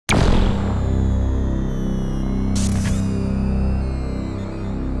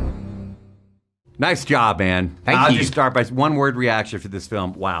Nice job, man. Thank I'll you. just start by one word reaction for this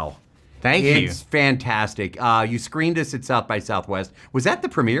film. Wow. Thank you. It's fantastic. You screened us at South by Southwest. Was that the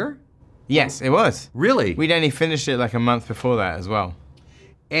premiere? Yes, it was. Really? We'd only finished it like a month before that as well.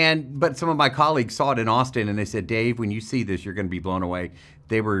 But some of my colleagues saw it in Austin and they said, Dave, when you see this, you're going to be blown away.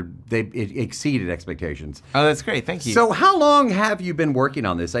 It exceeded expectations. Oh, that's great. Thank you. So how long have you been working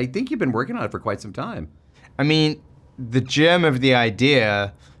on this? I think you've been working on it for quite some time. I mean, the germ of the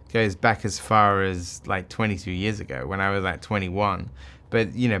idea goes back as far as like 22 years ago when I was like 21.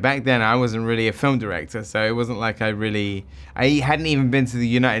 But you know, back then I wasn't really a film director, so it wasn't like I hadn't even been to the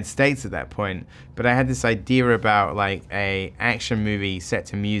United States at that point. But I had this idea about like a action movie set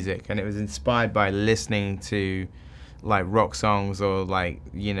to music, and it was inspired by listening to like rock songs or like,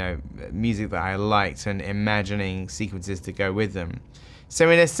 you know, music that I liked and imagining sequences to go with them. So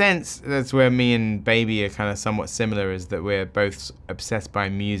in a sense, that's where me and Baby are kind of somewhat similar, is that we're both obsessed by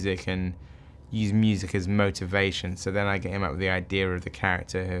music and use music as motivation. So then I get him up with the idea of the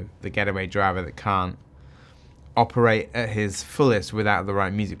character, the getaway driver that can't operate at his fullest without the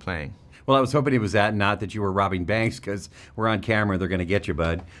right music playing. Well, I was hoping it was that, not that you were robbing banks, because we're on camera, they're going to get you,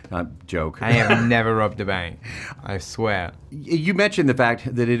 bud. Joke. I have never robbed a bank, I swear. You mentioned the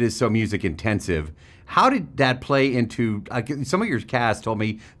fact that it is so music intensive. How did that play into, some of your cast told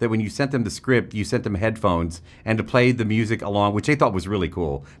me that when you sent them the script, you sent them headphones and to play the music along, which they thought was really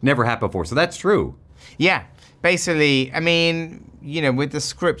cool. Never happened before, so that's true. Yeah, basically, I mean, you know, with the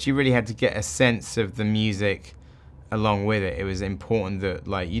script, you really had to get a sense of the music along with it. It was important that,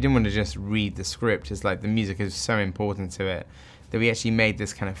 like, you didn't want to just read the script. It's like the music is so important to it that we actually made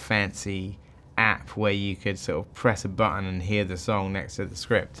this kind of fancy app where you could sort of press a button and hear the song next to the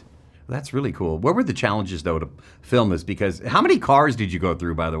script. That's really cool. What were the challenges, though, to film this? Because how many cars did you go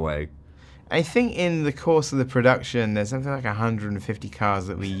through, by the way? I think in the course of the production, there's something like 150 cars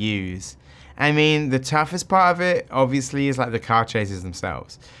that we use. I mean, the toughest part of it, obviously, is like the car chases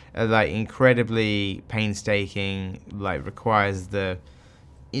themselves. Like incredibly painstaking, like requires the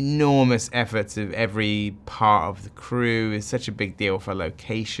enormous efforts of every part of the crew. It's such a big deal for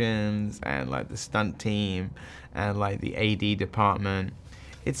locations and like the stunt team and like the AD department.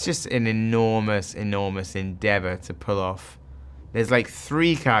 It's just an enormous, enormous endeavor to pull off. There's like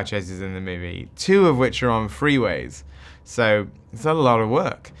 3 car chases in the movie, 2 of which are on freeways. So it's a lot of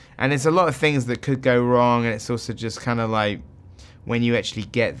work. And it's a lot of things that could go wrong, and it's also just kind of like, when you actually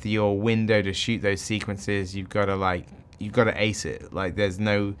get your window to shoot those sequences, you've got to ace it. Like there's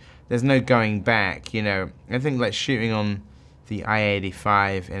no going back, you know. I think like shooting on the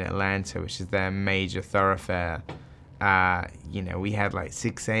I-85 in Atlanta, which is their major thoroughfare, you know, we had like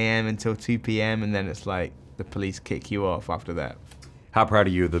 6 a.m. until 2 p.m. and then it's like the police kick you off after that. How proud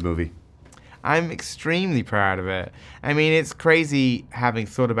are you of the movie? I'm extremely proud of it. I mean, it's crazy having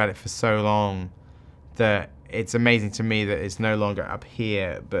thought about it for so long that it's amazing to me that it's no longer up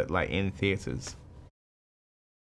here, but like in theaters.